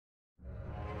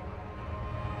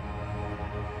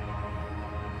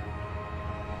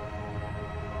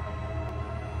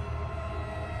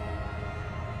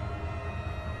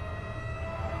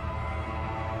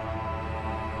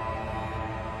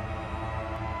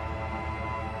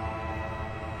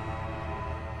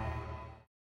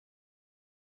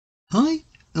Hi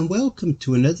and welcome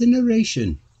to another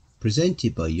narration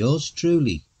presented by yours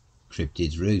truly,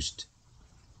 Cryptid's Roost.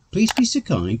 Please be so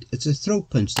kind as to throat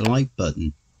punch the like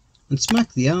button and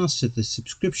smack the arse of the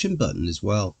subscription button as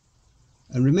well.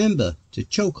 And remember to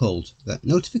chokehold that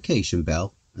notification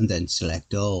bell and then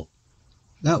select all.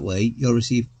 That way you'll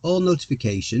receive all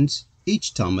notifications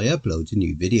each time I upload a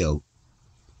new video.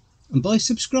 And by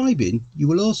subscribing you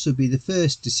will also be the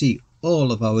first to see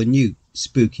all of our new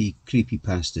spooky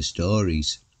creepypasta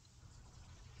stories.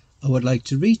 I would like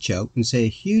to reach out and say a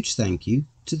huge thank you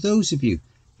to those of you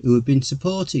who have been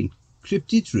supporting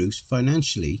Cryptid's Roost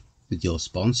financially with your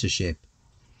sponsorship.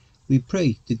 We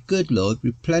pray the good Lord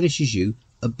replenishes you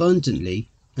abundantly,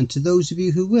 and to those of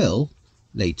you who will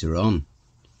later on,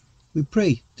 we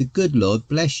pray the good Lord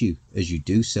bless you as you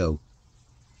do so.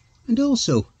 And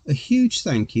also a huge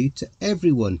thank you to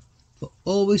everyone for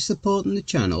always supporting the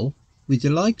channel with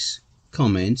your likes,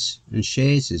 comments and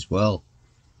shares as well.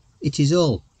 It is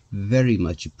all very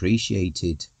much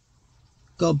appreciated.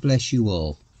 God bless you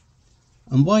all.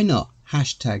 And why not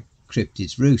hashtag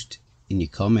Cryptid's Roost in your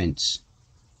comments.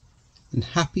 And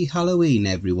happy Halloween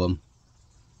everyone.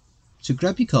 So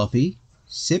grab your coffee,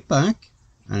 sit back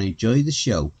and enjoy the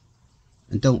show.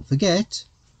 And don't forget,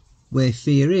 where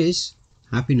fear is,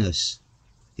 happiness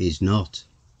is not.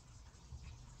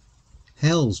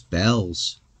 Hell's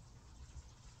Bells.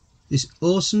 This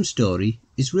awesome story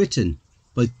is written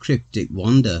by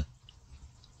crypticwander,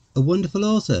 a wonderful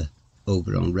author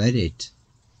over on Reddit.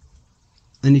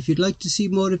 And if you'd like to see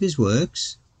more of his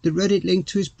works, the Reddit link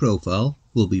to his profile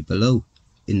will be below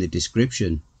in the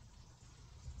description.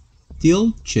 The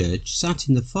old church sat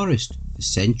in the forest for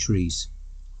centuries,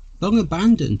 long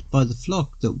abandoned by the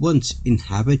flock that once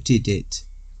inhabited it,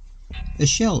 a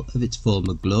shell of its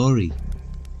former glory.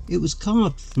 It was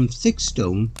carved from thick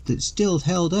stone that still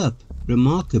held up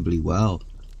remarkably well.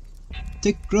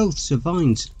 Thick growths of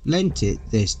vines lent it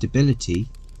their stability,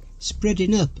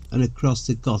 spreading up and across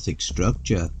the Gothic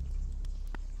structure.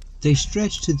 They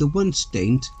stretched to the once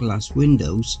stained glass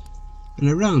windows and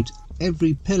around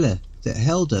every pillar that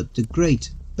held up the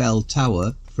great bell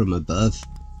tower from above.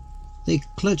 They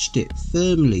clutched it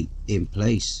firmly in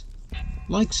place,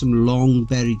 like some long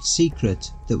buried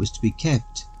secret that was to be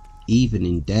kept even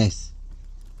in death.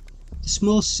 The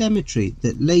small cemetery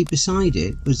that lay beside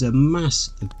it was a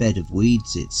mass of bed of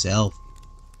weeds itself.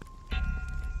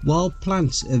 Wild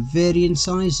plants of varying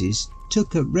sizes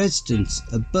took up residence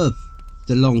above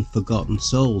the long forgotten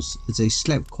souls as they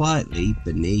slept quietly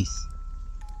beneath.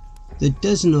 The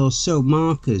dozen or so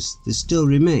markers that still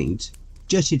remained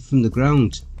jutted from the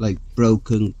ground like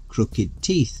broken, crooked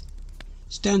teeth,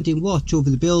 standing watch over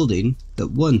the building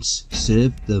that once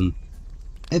served them,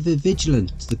 ever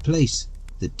vigilant to the place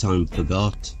that time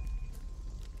forgot.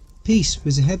 Peace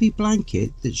was a heavy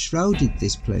blanket that shrouded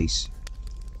this place.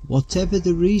 Whatever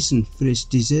the reason for its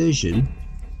desertion,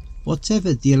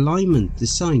 whatever the alignment the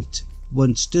site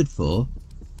once stood for,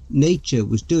 nature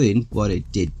was doing what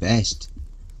it did best,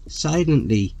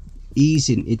 silently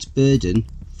easing its burden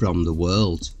from the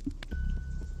world.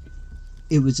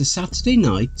 It was a Saturday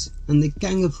night and the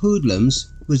gang of hoodlums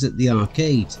was at the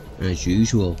arcade as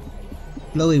usual,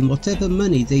 blowing whatever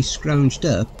money they scrounged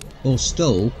up or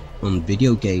stole on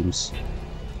video games.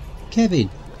 Kevin,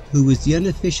 who was the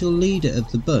unofficial leader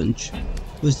of the bunch,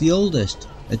 was the oldest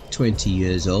at 20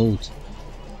 years old.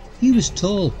 He was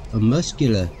tall and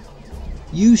muscular,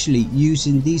 usually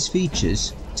using these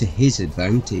features to his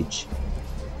advantage.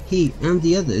 He and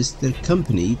the others that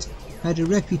accompanied had a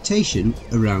reputation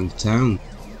around town.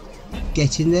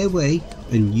 Get in their way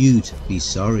and you'd be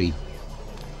sorry.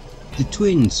 The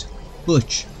twins,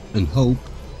 Butch and Hope,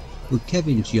 were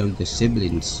Kevin's younger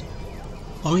siblings.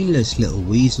 Spineless little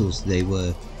weasels they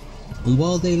were, and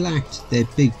while they lacked their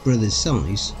big brother's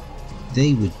size,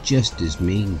 they were just as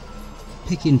mean.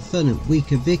 Picking fun at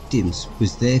weaker victims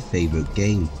was their favourite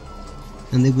game,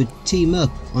 and they would team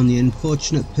up on the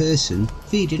unfortunate person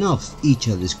feeding off each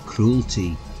other's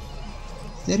cruelty.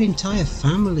 Their entire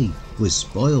family was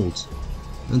spoiled,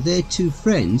 and their two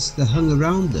friends that hung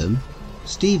around them,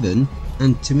 Stephen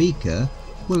and Tamika,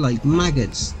 were like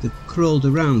maggots that crawled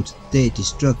around their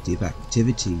destructive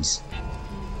activities.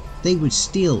 They would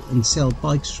steal and sell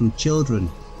bikes from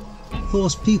children,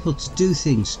 force people to do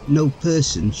things no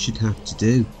person should have to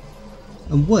do,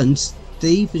 and once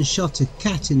they even shot a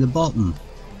cat in the bottom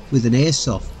with an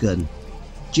airsoft gun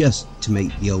just to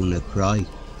make the owner cry.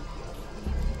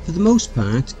 For the most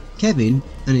part, Kevin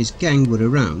and his gang were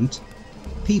around.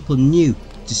 People knew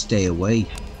to stay away.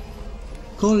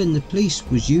 Calling the police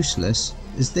was useless,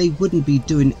 as they wouldn't be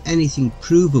doing anything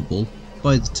provable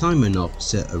by the time an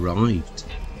officer arrived.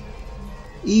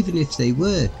 Even if they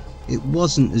were, it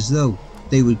wasn't as though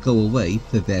they would go away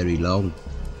for very long.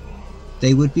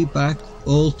 They would be back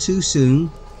all too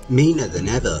soon, meaner than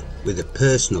ever, with a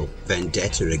personal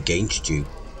vendetta against you.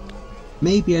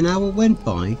 Maybe an hour went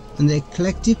by and their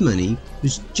collective money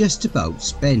was just about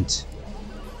spent.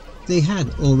 They had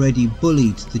already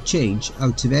bullied the change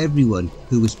out of everyone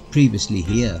who was previously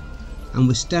here and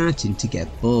were starting to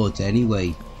get bored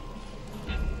anyway.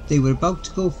 They were about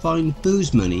to go find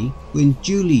booze money when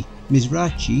Julie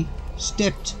Mizrachi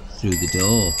stepped through the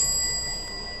door.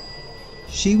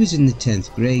 She was in the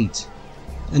 10th grade,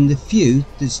 and the few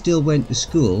that still went to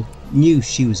school knew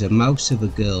she was a mouse of a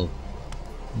girl,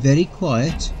 very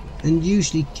quiet and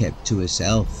usually kept to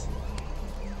herself.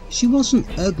 She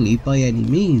wasn't ugly by any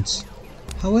means,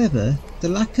 however the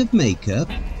lack of makeup,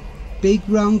 big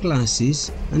round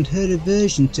glasses and her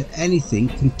aversion to anything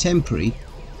contemporary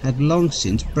had long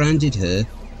since branded her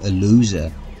a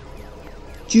loser.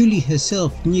 Julie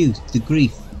herself knew the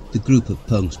grief the group of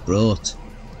punks brought,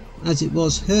 as it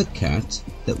was her cat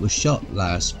that was shot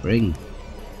last spring.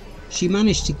 She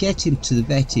managed to get him to the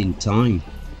vet in time,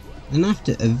 and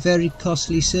after a very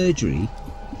costly surgery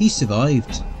he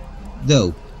survived,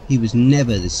 though he was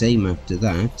never the same after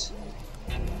that.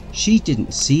 She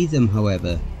didn't see them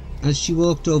however, as she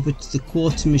walked over to the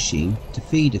quarter machine to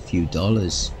feed a few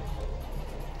dollars.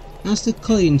 As the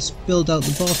coin spilled out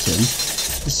the bottom,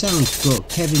 the sound brought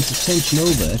Kevin's attention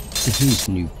over to his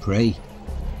new prey.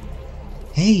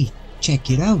 "Hey, check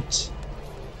it out.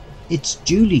 It's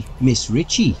Julie Miss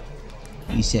Ritchie,"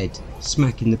 he said,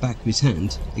 smacking the back of his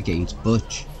hand against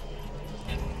Butch.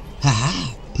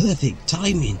 "Haha, perfect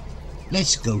timing.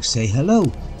 Let's go say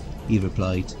hello," he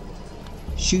replied,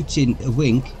 shooting a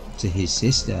wink to his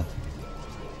sister.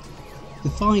 The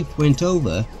five went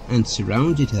over and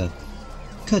surrounded her,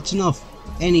 cutting off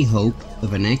any hope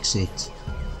of an exit.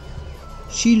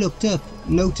 She looked up,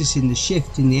 noticing the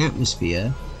shift in the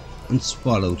atmosphere, and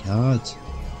swallowed hard.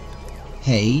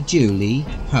 "Hey Julie,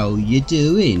 how you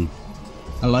doing?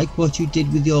 I like what you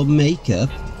did with your makeup,"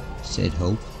 said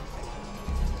Hope.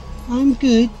 "I'm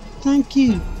good, thank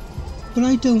you, but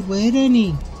I don't wear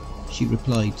any," she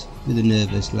replied with a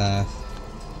nervous laugh.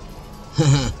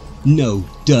 "Haha, no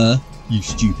duh, you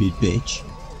stupid bitch.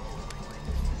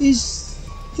 Is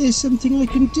there something I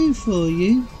can do for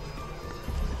you?"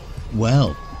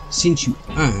 "Well, since you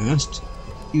asked,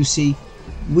 you see,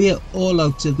 we're all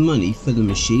out of money for the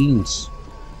machines.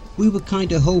 We were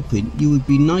kinda hoping you would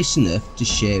be nice enough to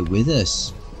share with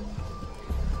us."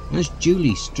 As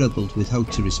Julie struggled with how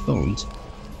to respond,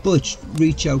 Butch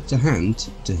reached out a hand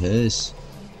to hers.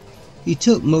 He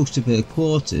took most of her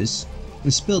quarters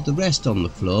and spilled the rest on the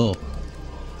floor.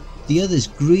 The others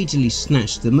greedily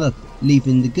snatched them up,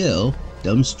 leaving the girl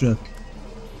dumbstruck.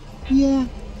 "Yeah,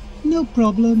 no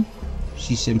problem,"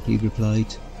 she simply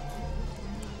replied.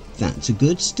 "That's a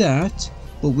good start,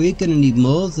 but we're gonna need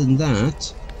more than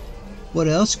that. What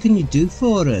else can you do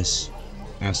for us?"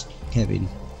 asked Kevin.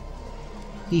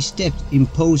 He stepped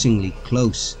imposingly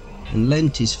close and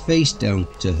leant his face down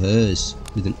to hers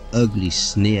with an ugly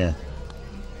sneer.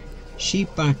 She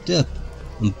backed up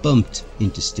and bumped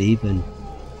into Stephen.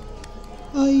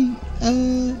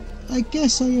 I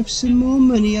guess I have some more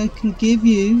money I can give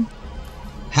you."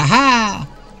 "Ha ha!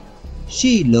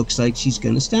 She looks like she's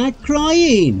gonna start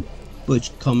crying,"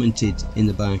 Butch commented in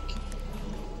the back.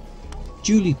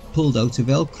 Julie pulled out a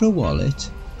Velcro wallet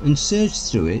and searched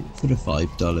through it for a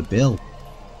 $5 bill.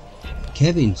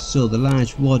 Kevin saw the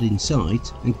large wad inside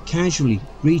and casually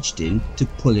reached in to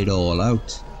pull it all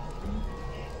out.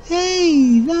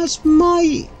 "Hey, that's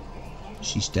my..."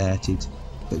 she started,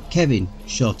 but Kevin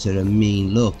shot her a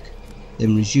mean look,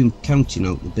 then resumed counting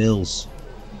out the bills.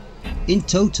 In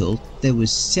total there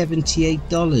was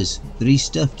 $78 that he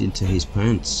stuffed into his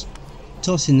pants,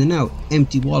 tossing the now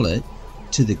empty wallet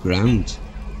to the ground.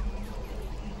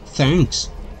 "Thanks,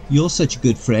 you're such a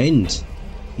good friend,"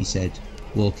 he said,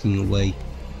 walking away.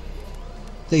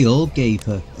 They all gave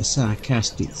her a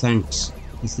sarcastic thanks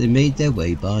as they made their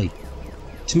way by,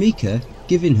 Tamika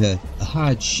giving her a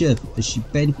hard shove as she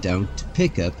bent down to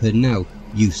pick up her now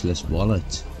useless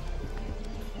wallet.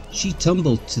 She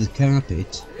tumbled to the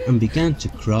carpet and began to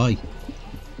cry,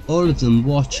 all of them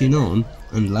watching on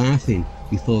and laughing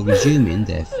before resuming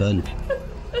their fun.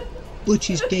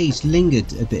 Butch's gaze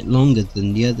lingered a bit longer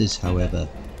than the others however,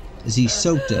 as he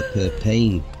soaked up her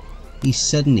pain. He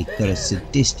suddenly got a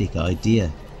sadistic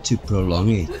idea to prolong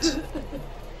it.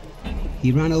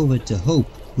 He ran over to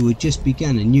Hope, who had just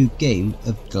begun a new game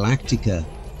of Galactica,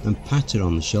 and pat her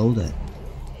on the shoulder.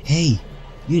 "Hey,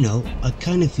 you know, I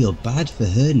kinda feel bad for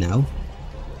her now."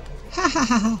 "Ha ha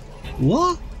ha ha!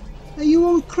 What? Are you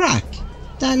on crack?"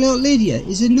 That little Lydia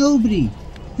is a nobody.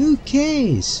 Who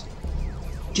cares?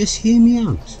 Just hear me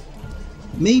out.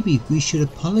 Maybe we should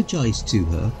apologise to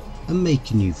her and make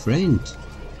a new friend.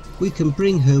 We can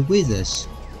bring her with us,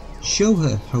 show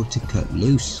her how to cut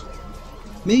loose.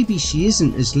 Maybe she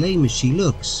isn't as lame as she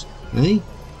looks, eh?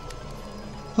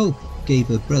 Hope gave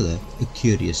her brother a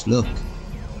curious look,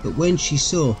 but when she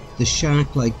saw the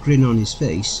shark-like grin on his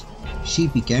face, she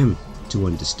began to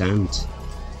understand.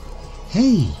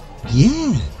 Hey,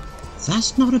 yeah,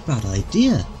 that's not a bad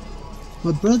idea.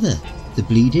 My brother, the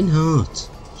bleeding heart,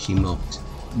 she mocked,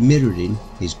 mirroring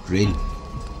his grin.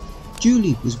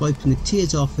 Julie was wiping the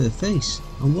tears off her face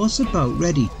and was about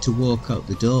ready to walk out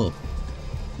the door.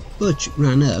 Butch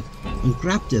ran up and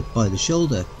grabbed her by the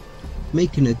shoulder,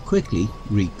 making her quickly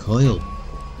recoil.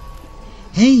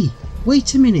 Hey,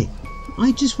 wait a minute,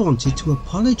 I just wanted to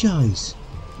apologise.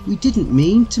 We didn't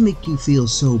mean to make you feel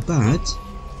so bad.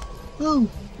 Oh,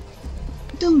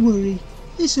 don't worry,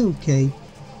 it's okay,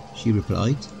 she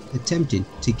replied, attempting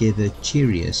to give her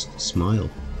cheeriest smile.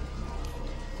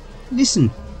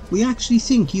 Listen, we actually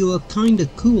think you are kinda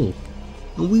cool,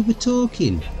 and we were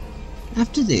talking.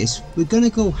 After this, we're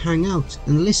gonna go hang out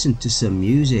and listen to some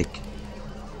music.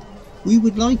 We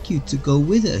would like you to go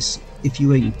with us if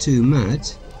you ain't too mad.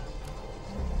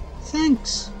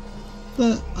 Thanks,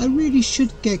 but I really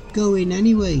should get going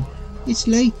anyway. It's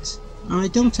late and I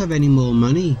don't have any more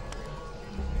money.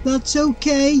 That's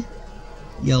okay,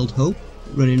 yelled Hope,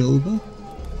 running over.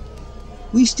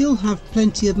 We still have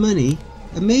plenty of money,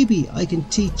 and maybe I can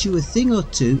teach you a thing or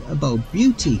two about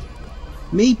beauty.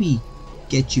 Maybe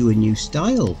get you a new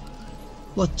style.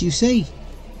 What do you say?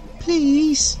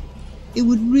 Please, it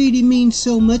would really mean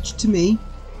so much to me.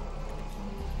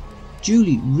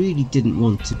 Julie really didn't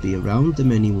want to be around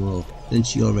them any more than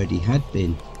she already had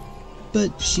been,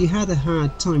 but she had a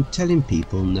hard time telling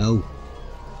people no.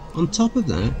 On top of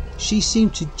that, she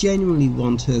seemed to genuinely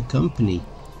want her company,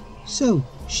 so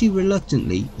she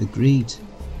reluctantly agreed.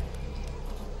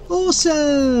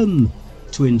 Awesome!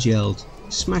 Twins yelled,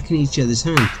 smacking each other's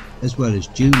hand as well as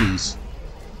Julie's.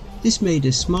 This made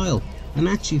her smile and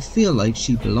actually feel like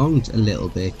she belonged a little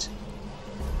bit.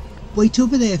 Wait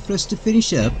over there for us to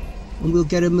finish up and we'll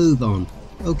get a move on,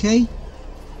 okay?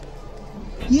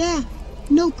 Yeah,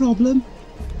 no problem,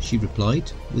 she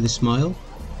replied with a smile.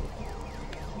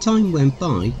 Time went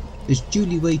by as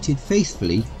Julie waited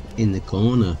faithfully in the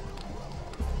corner.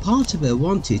 Part of her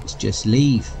wanted to just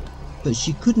leave, but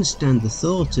she couldn't stand the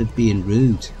thought of being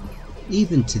rude,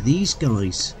 even to these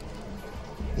guys.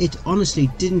 It honestly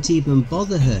didn't even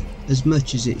bother her as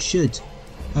much as it should,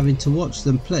 having to watch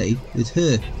them play with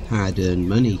her hard-earned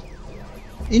money.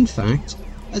 In fact,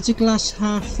 as a glass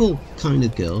half full kind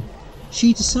of girl,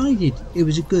 she decided it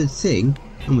was a good thing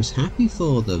and was happy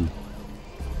for them.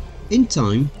 In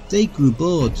time, they grew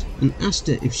bored and asked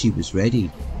her if she was ready.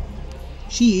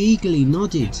 She eagerly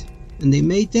nodded, and they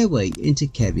made their way into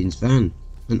Kevin's van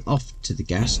and off to the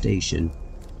gas station.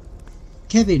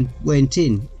 Kevin went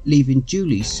in, leaving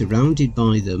Julie surrounded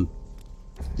by them.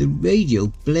 The radio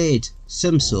blared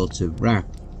some sort of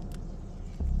rap.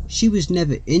 She was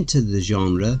never into the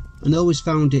genre and always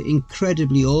found it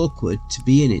incredibly awkward to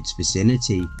be in its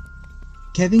vicinity.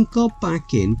 Kevin got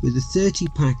back in with a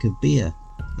 30-pack of beer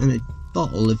and a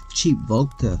bottle of cheap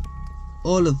vodka,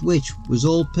 all of which was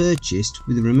all purchased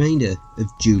with the remainder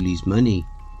of Julie's money.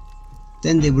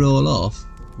 Then they were all off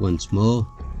once more.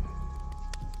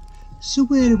 So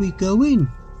where are we going?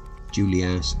 Julie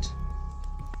asked.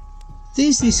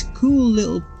 There's this cool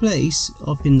little place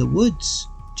up in the woods,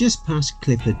 just past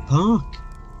Clifford Park.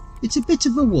 It's a bit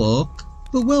of a walk,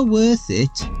 but well worth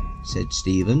it, said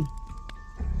Stephen.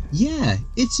 Yeah,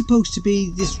 it's supposed to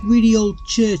be this really old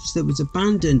church that was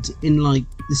abandoned in like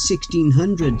the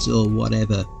 1600s or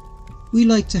whatever. We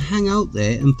like to hang out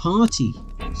there and party,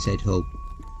 said Hope.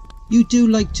 You do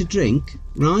like to drink,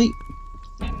 right?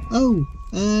 Oh,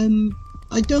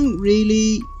 I don't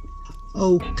really...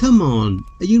 Oh, come on.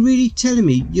 Are you really telling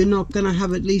me you're not going to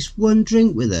have at least one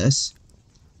drink with us?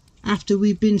 After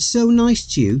we've been so nice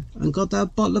to you and got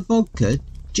that bottle of vodka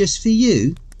just for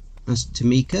you? Asked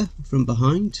Tamika from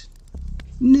behind.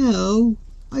 No,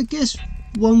 I guess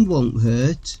one won't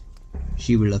hurt,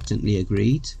 she reluctantly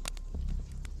agreed.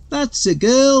 That's a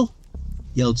girl,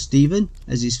 yelled Stephen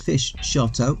as his fist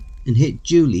shot out and hit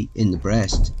Julie in the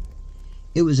breast.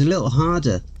 It was a little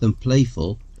harder than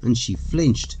playful and she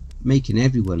flinched, making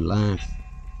everyone laugh.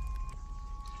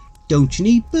 Don't you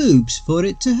need boobs for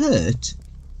it to hurt?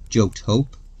 Joked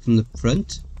Hope from the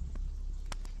front.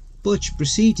 Butch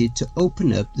proceeded to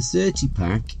open up the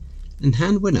 30-pack and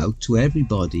hand one out to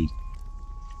everybody.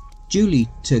 Julie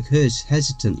took hers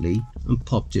hesitantly and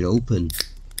popped it open.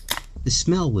 The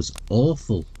smell was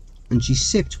awful, and she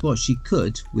sipped what she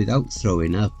could without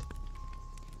throwing up.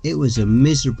 It was a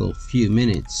miserable few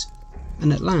minutes,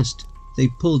 and at last they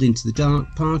pulled into the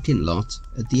dark parking lot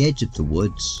at the edge of the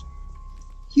woods.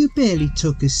 "You barely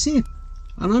took a sip,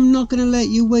 and I'm not going to let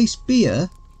you waste beer,"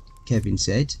 Kevin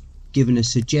said, giving a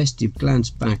suggestive glance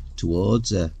back towards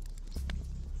her.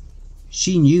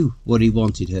 She knew what he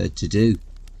wanted her to do,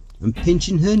 and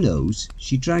pinching her nose,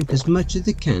 she drank as much of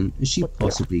the can as she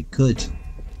possibly could.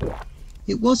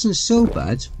 It wasn't so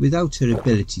bad without her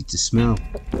ability to smell,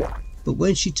 but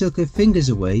when she took her fingers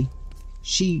away,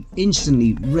 she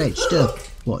instantly retched up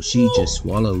what she just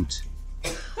swallowed.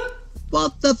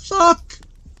 "What the fuck?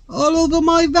 All over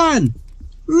my van?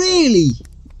 Really?"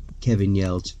 Kevin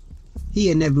yelled. He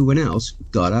and everyone else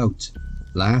got out,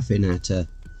 laughing at her.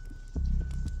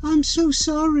 "I'm so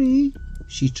sorry,"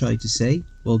 she tried to say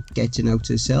while getting out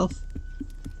herself.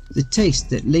 The taste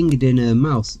that lingered in her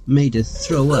mouth made her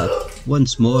throw up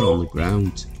once more on the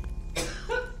ground.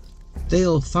 They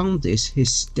all found this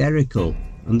hysterical,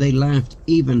 and they laughed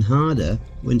even harder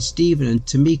when Stephen and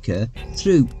Tamika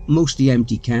threw mostly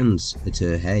empty cans at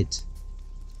her head.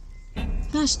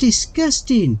 "That's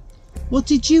disgusting. What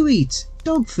did you eat?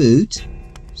 Dog food?"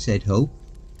 said Hope.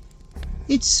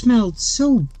 "It smelled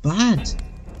so bad.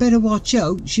 Better watch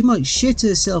out, she might shit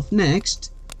herself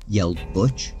next," yelled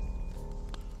Butch.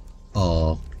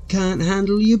 "Aw, can't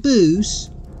handle your booze?"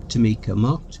 Tamika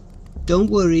mocked. "Don't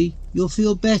worry, you'll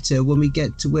feel better when we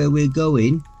get to where we're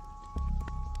going."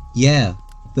 "Yeah,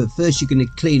 but first you're going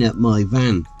to clean up my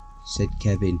van," said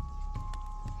Kevin.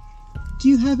 "Do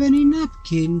you have any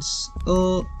napkins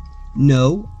or—"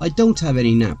 "No, I don't have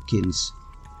any napkins.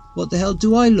 What the hell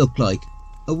do I look like?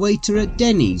 A waiter at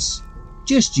Denny's?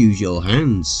 Just use your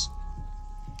hands."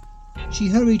 She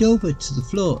hurried over to the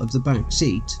floor of the back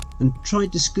seat and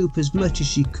tried to scoop as much as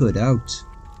she could out.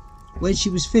 When she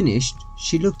was finished,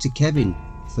 she looked to Kevin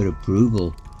for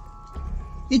approval.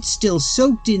 "It's still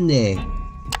soaked in there.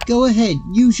 Go ahead,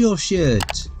 use your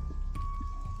shirt."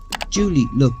 Julie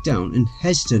looked down and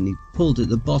hesitantly pulled at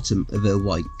the bottom of her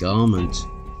white garment.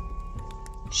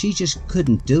 She just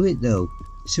couldn't do it though,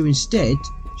 so instead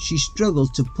she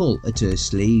struggled to pull at her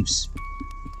sleeves.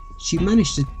 She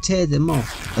managed to tear them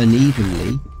off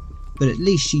unevenly, but at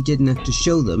least she didn't have to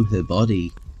show them her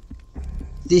body.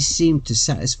 This seemed to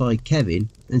satisfy Kevin,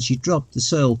 and she dropped the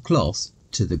soiled cloth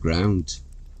to the ground.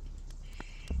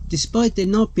 Despite there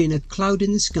not being a cloud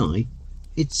in the sky,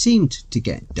 it seemed to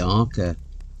get darker.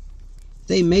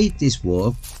 They made this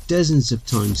walk dozens of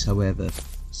times, however,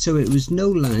 so it was no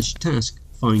large task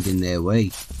finding their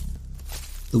way.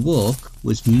 The walk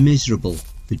was miserable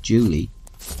for Julie,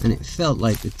 and it felt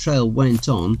like the trail went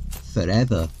on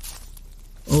forever.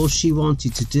 All she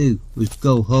wanted to do was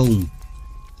go home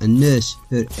and nurse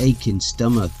her aching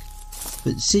stomach,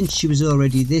 but since she was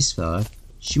already this far,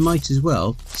 she might as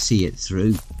well see it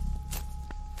through.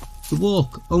 The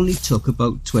walk only took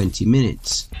about 20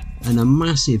 minutes, and a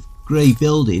massive grey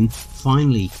building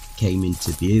finally came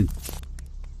into view.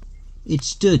 It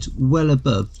stood well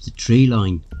above the tree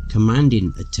line,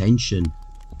 commanding attention.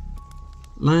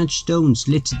 Large stones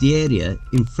littered the area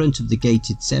in front of the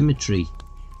gated cemetery,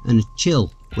 and a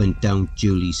chill went down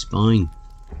Julie's spine.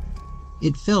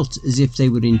 It felt as if they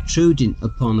were intruding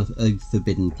upon a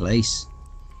forbidden place,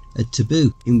 a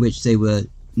taboo in which they were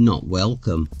not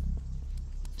welcome.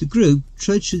 The group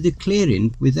trudged through the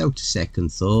clearing without a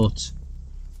second thought.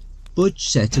 Butch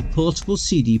set a portable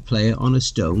CD player on a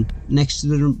stone next to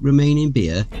the remaining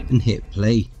beer and hit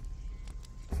play.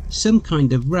 Some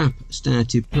kind of rap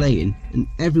started playing and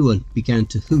everyone began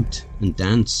to hoot and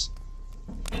dance.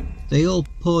 They all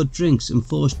poured drinks and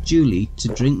forced Julie to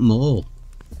drink more,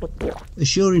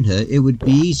 assuring her it would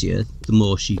be easier the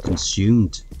more she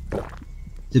consumed.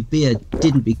 The beer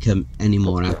didn't become any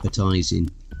more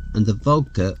appetizing, and the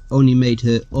vodka only made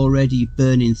her already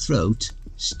burning throat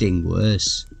sting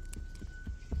worse.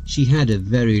 She had a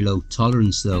very low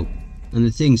tolerance though, and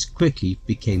the things quickly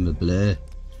became a blur.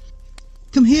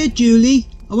 "Come here, Julie,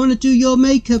 I want to do your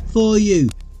makeup for you,"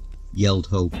 yelled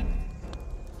Hope.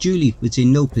 Julie was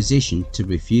in no position to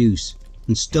refuse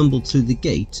and stumbled through the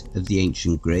gate of the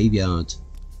ancient graveyard.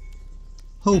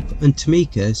 Hope and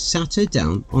Tamika sat her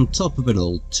down on top of an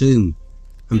old tomb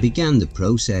and began the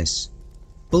process,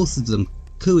 both of them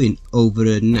cooing over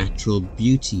her natural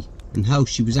beauty and how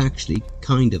she was actually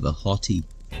kind of a hottie.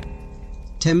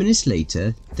 10 minutes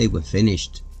later they were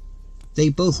finished. They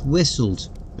both whistled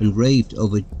and raved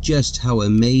over just how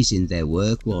amazing their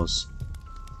work was.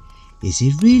 "Is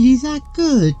it really that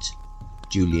good?"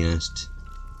 Julie asked.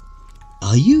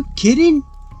 "Are you kidding?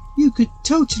 You could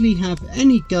totally have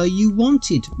any guy you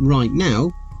wanted right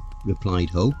now," replied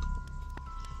Hope.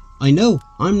 I know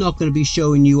I'm not going to be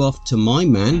showing you off to my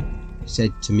man,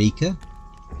 said Tamika.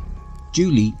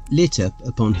 Julie lit up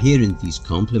upon hearing these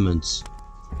compliments.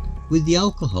 With the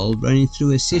alcohol running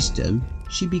through her system,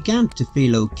 she began to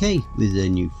feel okay with her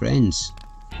new friends.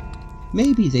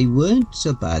 Maybe they weren't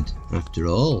so bad after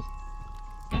all.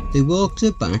 They walked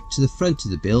her back to the front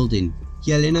of the building,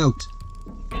 yelling out,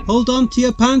 "Hold on to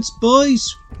your pants,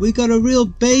 boys! We got a real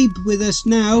babe with us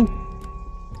now!"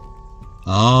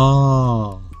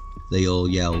 "Ah!" they all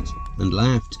yelled and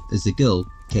laughed as the girl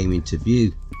came into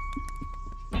view.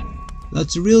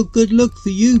 "That's a real good look for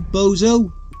you,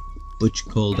 bozo," Butch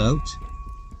called out.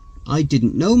 "I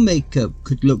didn't know makeup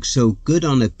could look so good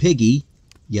on a piggy,"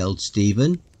 yelled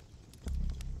Stephen.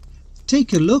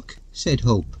 "Take a look," said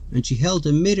Hope, and she held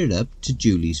a mirror up to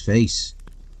Julie's face.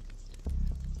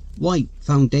 White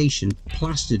foundation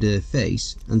plastered her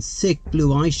face and thick blue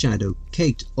eyeshadow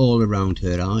caked all around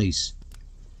her eyes.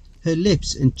 Her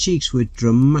lips and cheeks were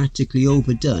dramatically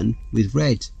overdone with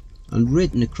red, and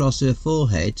written across her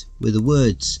forehead were the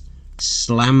words,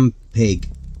 "Slam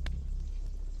Pig."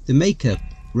 The makeup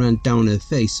ran down her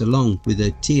face along with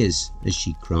her tears as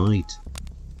she cried.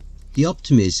 The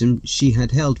optimism she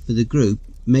had held for the group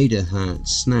made her heart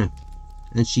snap,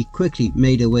 and she quickly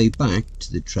made her way back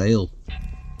to the trail.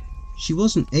 She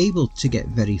wasn't able to get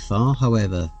very far,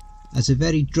 however, as a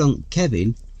very drunk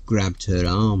Kevin grabbed her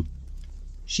arm.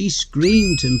 She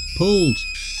screamed and pulled,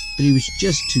 but he was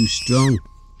just too strong,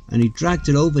 and he dragged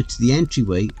her over to the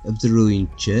entryway of the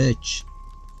ruined church.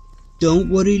 "Don't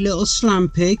worry, little slam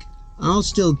pig, I'll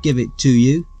still give it to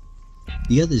you."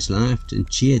 The others laughed and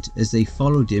cheered as they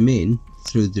followed him in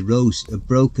through the rows of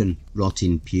broken,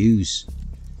 rotting pews.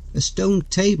 A stone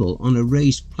table on a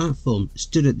raised platform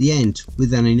stood at the end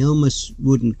with an enormous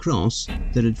wooden cross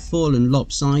that had fallen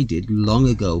lopsided long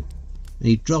ago, and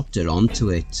he dropped her onto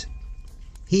it.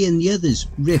 He and the others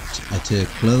ripped at her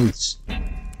clothes.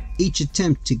 Each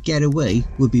attempt to get away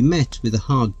would be met with a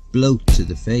hard blow to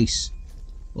the face,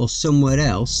 or somewhere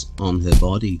else on her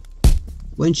body.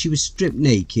 When she was stripped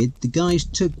naked, the guys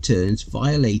took turns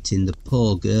violating the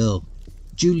poor girl.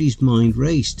 Julie's mind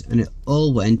raced and it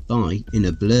all went by in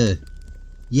a blur,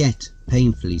 yet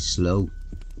painfully slow.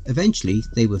 Eventually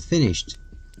they were finished,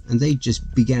 and they just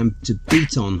began to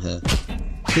beat on her.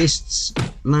 Fists,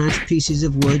 large pieces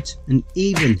of wood and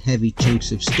even heavy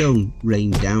chunks of stone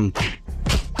rained down,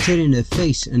 turning her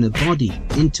face and her body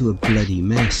into a bloody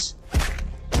mess.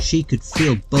 She could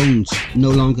feel bones no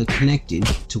longer connecting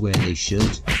to where they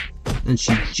should, and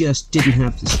she just didn't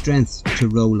have the strength to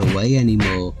roll away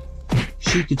anymore.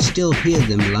 She could still hear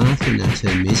them laughing at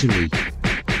her misery,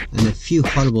 and a few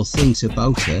horrible things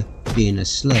about her being a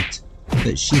slut,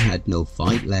 but she had no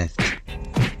fight left.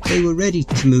 They were ready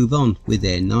to move on with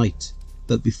their night,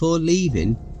 but before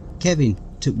leaving, Kevin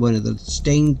took one of the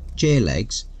stained chair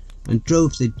legs and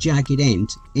drove the jagged end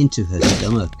into her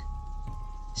stomach.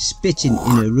 Spitting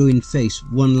in her ruined face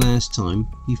one last time,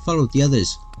 he followed the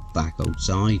others back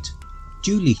outside.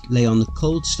 Julie lay on the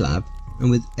cold slab, and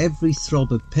with every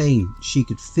throb of pain she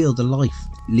could feel the life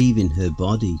leaving her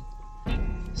body.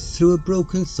 Through her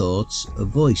broken thoughts, a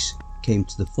voice came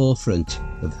to the forefront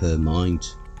of her mind.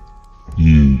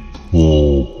 "You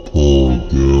poor, poor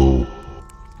girl."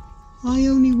 "I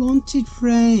only wanted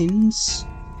friends,"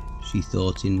 she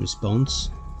thought in response.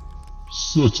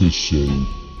 "Such a shame.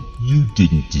 You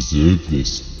didn't deserve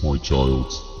this, my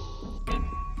child."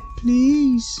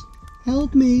 "Please,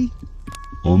 help me."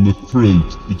 "I'm afraid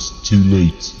it's too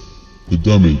late. The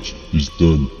damage is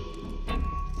done.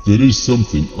 There is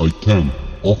something I can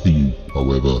offer you,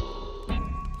 however."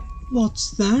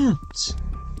 "What's that?"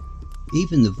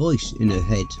 Even the voice in her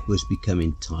head was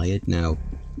becoming tired now.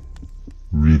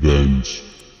 "Revenge.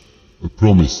 A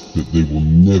promise that they will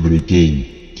never again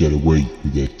get away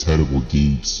with their terrible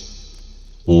deeds.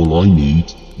 All I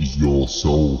need is your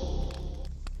soul."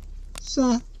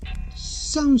 "That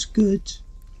sounds good."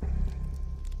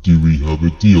 "Do we have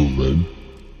a deal then?"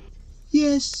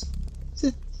 "Yes,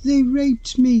 they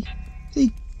raped me. They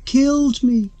killed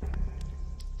me.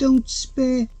 Don't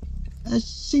spare a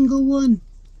single one."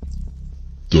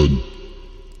 "Done.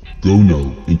 Go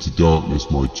now into darkness,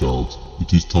 my child.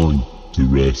 It is time to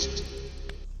rest."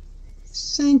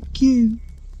 "Thank you,"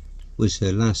 was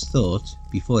her last thought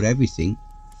before everything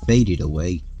faded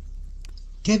away.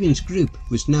 Kevin's group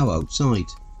was now outside,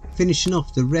 finishing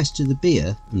off the rest of the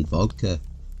beer and vodka.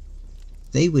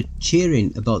 They were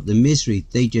cheering about the misery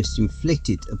they just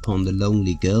inflicted upon the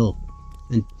lonely girl,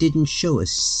 and didn't show a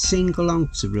single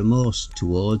ounce of remorse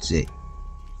towards it.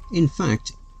 In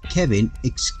fact, Kevin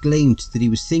exclaimed that he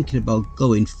was thinking about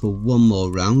going for one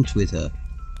more round with her.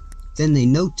 Then they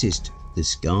noticed the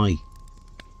sky.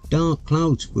 Dark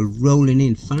clouds were rolling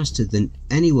in faster than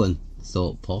anyone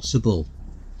thought possible.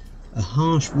 A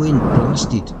harsh wind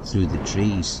blasted through the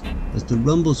trees as the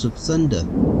rumbles of thunder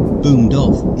boomed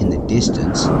off in the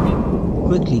distance,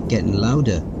 quickly getting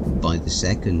louder by the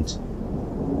second.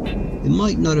 They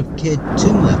might not have cared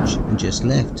too much and just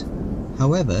left.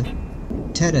 However,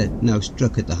 terror now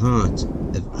struck at the heart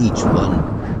of each one.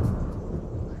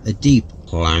 A deep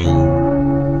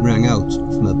clang rang out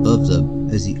from above them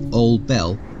as the old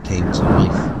bell came to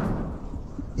life.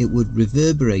 It would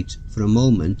reverberate for a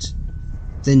moment,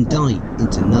 then die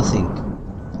into nothing,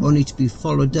 only to be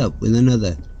followed up with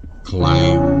another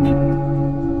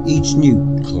clang. Each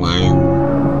new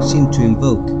clang seemed to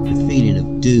invoke a feeling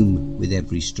of doom with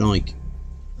every strike,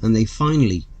 and they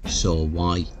finally saw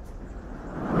why.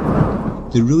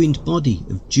 The ruined body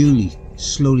of Julie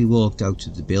slowly walked out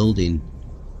of the building.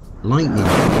 Lightning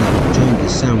now joined the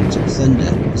sounds of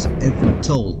thunder as every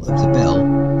toll of the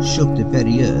bell shook the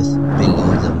very earth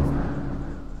below them.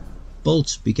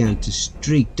 Bolts began to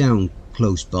streak down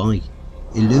close by,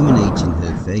 illuminating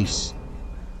her face.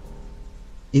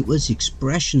 It was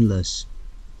expressionless,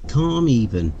 calm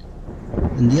even,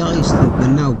 and the eyes that were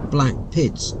now black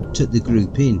pits took the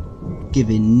group in,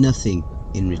 giving nothing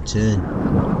in return.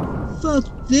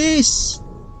 "Fuck this!"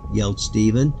 yelled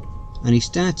Stephen, and he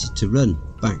started to run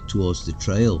back towards the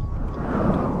trail.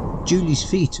 Julie's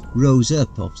feet rose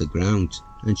up off the ground,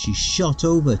 and she shot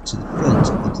over to the front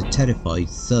of the terrified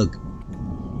thug.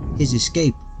 His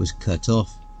escape was cut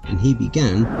off, and he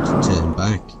began to turn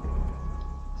back.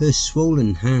 Her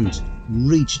swollen hand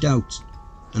reached out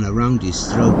and around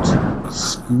his throat,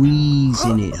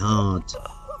 squeezing it hard.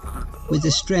 With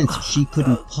a strength she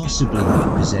couldn't possibly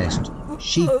have possessed,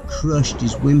 she crushed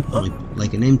his windpipe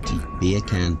like an empty beer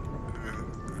can.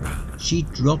 She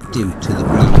dropped him to the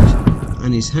ground,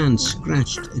 and his hand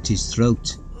scratched at his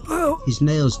throat, his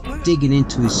nails digging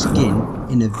into his skin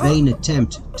in a vain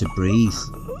attempt to breathe.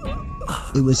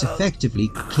 It was effectively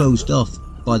closed off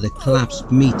by the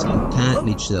collapsed meat and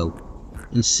cartilage though,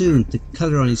 and soon the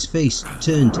colour on his face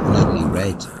turned an ugly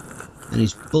red, and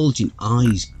his bulging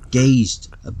eyes gazed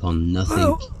upon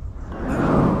nothing.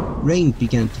 Rain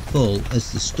began to fall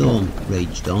as the storm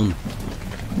raged on.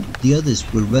 The others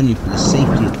were running for the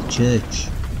safety of the church,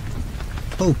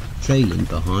 Hope trailing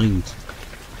behind.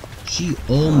 She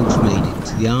almost made it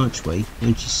to the archway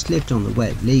when she slipped on the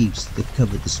wet leaves that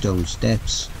covered the stone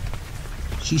steps.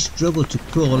 She struggled to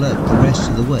crawl up the rest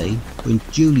of the way when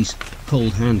Julie's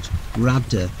cold hand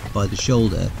grabbed her by the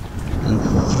shoulder and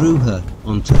threw her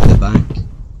onto her back.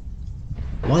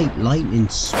 White lightning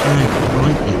sprang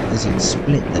brightly as it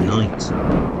split the night,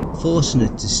 forcing her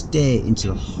to stare into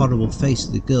the horrible face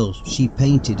of the girl she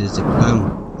painted as a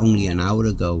clown only an hour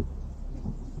ago.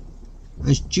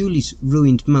 As Julie's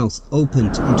ruined mouth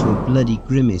opened into a bloody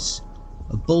grimace,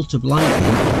 a bolt of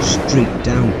lightning streaked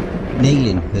down,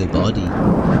 nailing her body.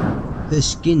 Her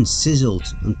skin sizzled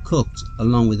and cooked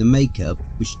along with the makeup,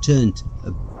 which turned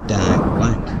a dark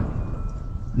black.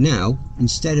 Now,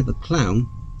 instead of a clown,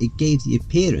 it gave the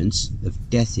appearance of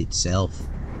death itself.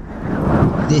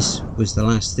 This was the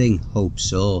last thing Hope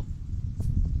saw.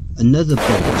 Another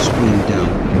bolt screamed down,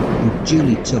 and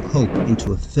Julie took Hope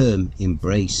into a firm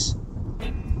embrace.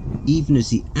 Even as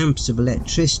the amps of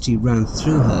electricity ran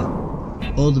through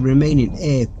her, all the remaining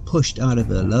air pushed out of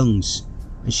her lungs,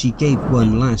 and she gave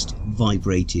one last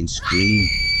vibrating scream.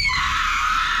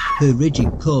 Her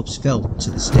rigid corpse fell to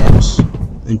the steps,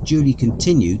 and Julie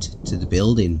continued to the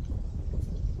building.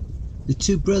 The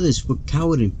two brothers were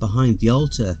cowering behind the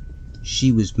altar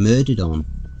she was murdered on.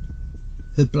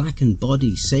 Her blackened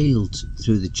body sailed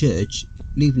through the church,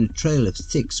 leaving a trail of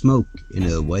thick smoke in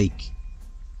her wake.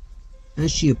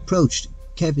 As she approached,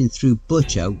 Kevin threw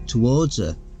Butch out towards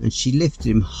her, and she lifted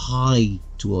him high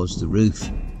towards the roof.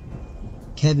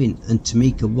 Kevin and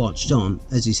Tamika watched on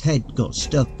as his head got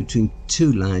stuck between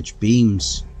two large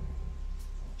beams.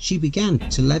 She began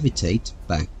to levitate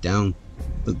back down,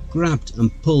 but grabbed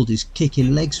and pulled his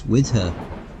kicking legs with her.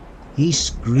 He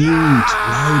screamed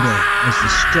louder as the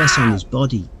stress on his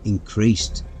body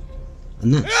increased,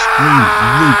 and that scream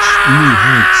reached new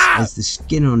heights as the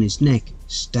skin on his neck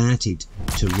started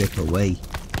to rip away.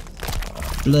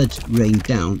 Blood rained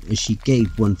down as she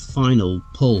gave one final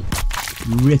pull,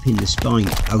 ripping the spine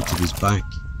out of his back.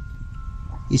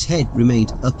 His head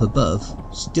remained up above,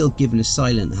 still giving a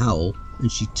silent howl,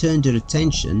 and she turned her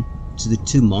attention to the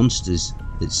two monsters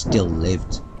that still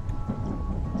lived.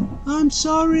 "I'm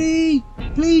sorry!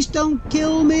 Please don't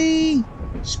kill me!"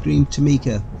 screamed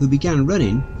Tamika, who began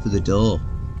running for the door.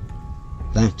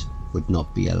 That would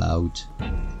not be allowed.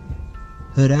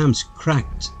 Her arms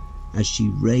cracked as she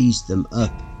raised them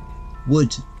up.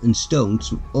 Wood and stones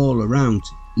from all around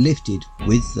lifted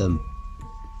with them.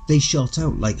 They shot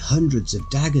out like hundreds of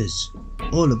daggers,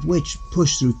 all of which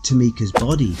pushed through Tamika's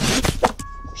body.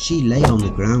 She lay on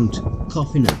the ground,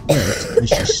 coughing up blood as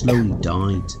she slowly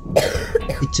died.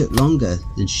 It took longer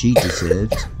than she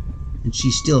deserved, and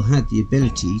she still had the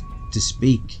ability to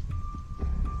speak.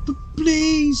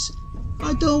 Please,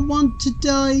 I don't want to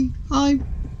die.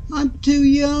 I'm too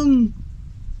young.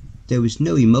 There was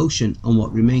no emotion on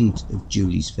what remained of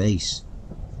Julie's face.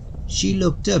 She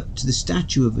looked up to the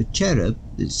statue of a cherub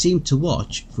that seemed to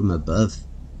watch from above.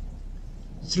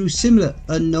 Through similar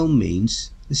unknown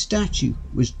means, the statue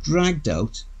was dragged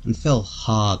out and fell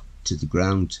hard to the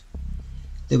ground.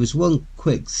 There was one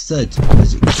quick thud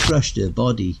as it crushed her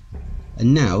body,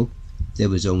 and now there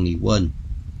was only one.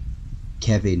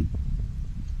 Kevin.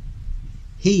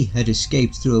 He had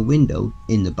escaped through a window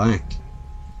in the back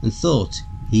and thought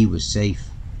he was safe.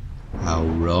 How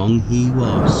wrong he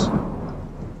was.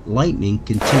 Lightning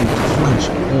continued to flash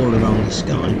all around the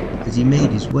sky as he made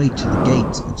his way to the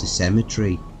gate of the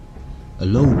cemetery. A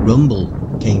low rumble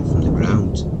came from the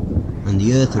ground, and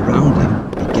the earth around him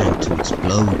began to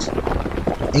explode.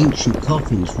 Ancient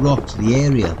coffins rocked the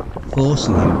area,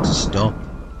 forcing him to stop.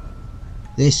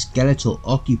 Their skeletal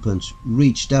occupants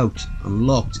reached out and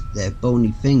locked their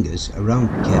bony fingers around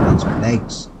Kevin's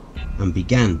legs and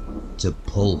began to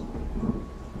pull.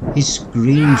 His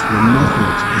screams were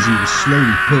muffled as he was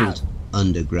slowly pulled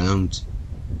underground.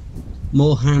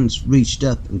 More hands reached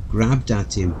up and grabbed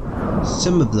at him,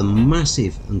 some of them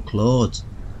massive and clawed,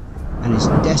 and his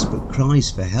desperate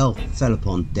cries for help fell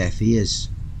upon deaf ears.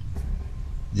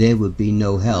 There would be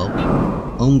no help,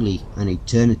 only an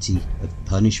eternity of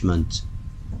punishment.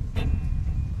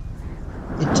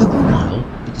 It took a while,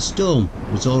 but the storm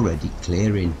was already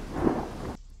clearing.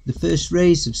 The first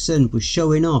rays of sun were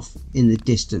showing off in the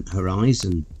distant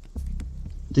horizon.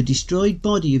 The destroyed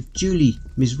body of Julie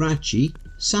Mizrachi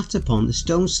sat upon the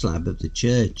stone slab of the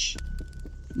church.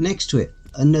 Next to it,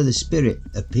 another spirit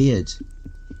appeared.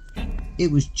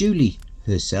 It was Julie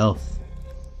herself.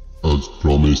 As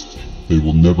promised, they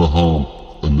will never harm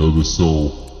another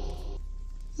soul.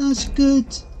 That's good.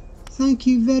 Thank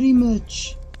you very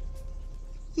much.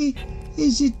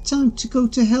 Is it time to go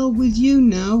to hell with you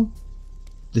now?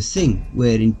 The thing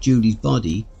wearing Julie's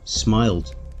body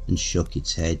smiled and shook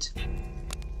its head.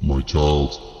 My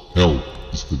child, hell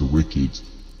is for the wicked.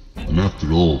 And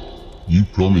after all, you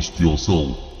promised your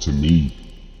soul to me,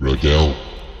 Raguel.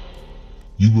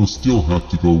 You will still have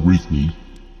to go with me,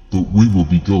 but we will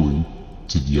be going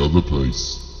to the other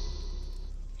place.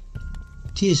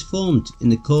 Tears formed in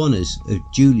the corners of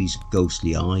Julie's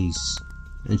ghostly eyes,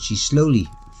 and she slowly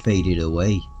faded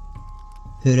away.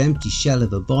 Her empty shell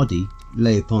of a body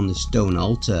lay upon the stone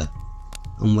altar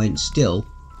and went still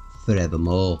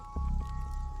forevermore.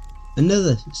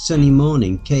 Another sunny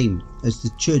morning came as the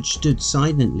church stood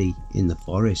silently in the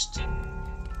forest.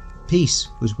 Peace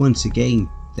was once again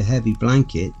the heavy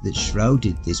blanket that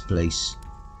shrouded this place.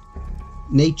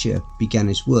 Nature began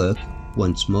its work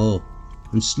once more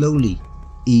and slowly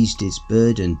eased its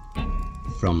burden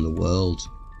from the world.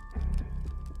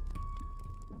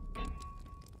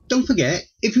 Don't forget,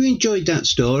 if you enjoyed that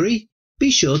story, be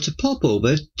sure to pop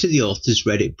over to the author's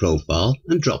Reddit profile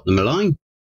and drop them a line,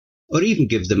 or even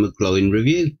give them a glowing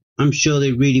review. I'm sure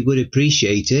they really would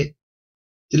appreciate it.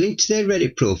 The link to their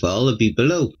Reddit profile will be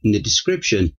below in the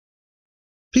description.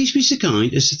 Please be so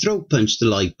kind as to throat punch the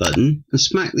like button and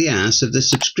smack the ass of the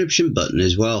subscription button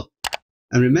as well.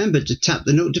 And remember to tap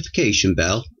the notification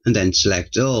bell and then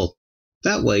select all.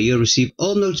 That way you'll receive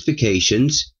all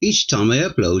notifications each time I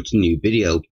upload a new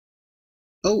video.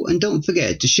 Oh, and don't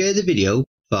forget to share the video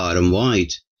far and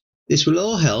wide. This will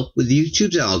all help with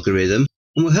YouTube's algorithm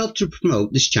and will help to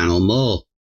promote this channel more.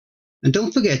 And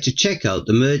don't forget to check out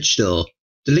the merch store.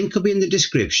 The link will be in the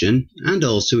description and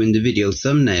also in the video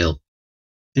thumbnail.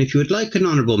 And if you would like an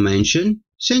honourable mention,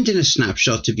 send in a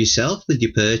snapshot of yourself with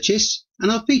your purchase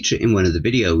and I'll feature it in one of the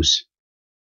videos.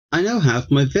 I now have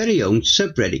my very own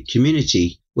subreddit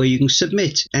community where you can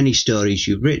submit any stories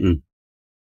you've written.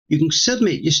 You can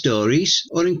submit your stories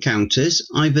or encounters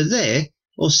either there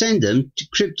or send them to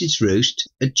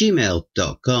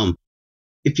cryptidsroost@gmail.com.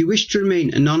 If you wish to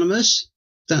remain anonymous,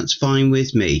 that's fine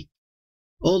with me.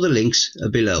 All the links are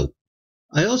below.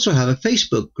 I also have a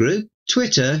Facebook group,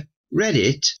 Twitter,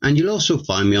 Reddit, and you'll also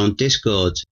find me on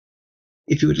Discord.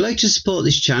 If you would like to support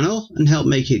this channel and help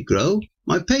make it grow,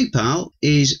 my PayPal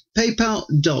is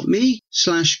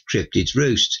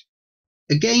paypal.me/cryptidsroost.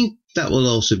 Again, that will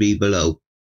also be below.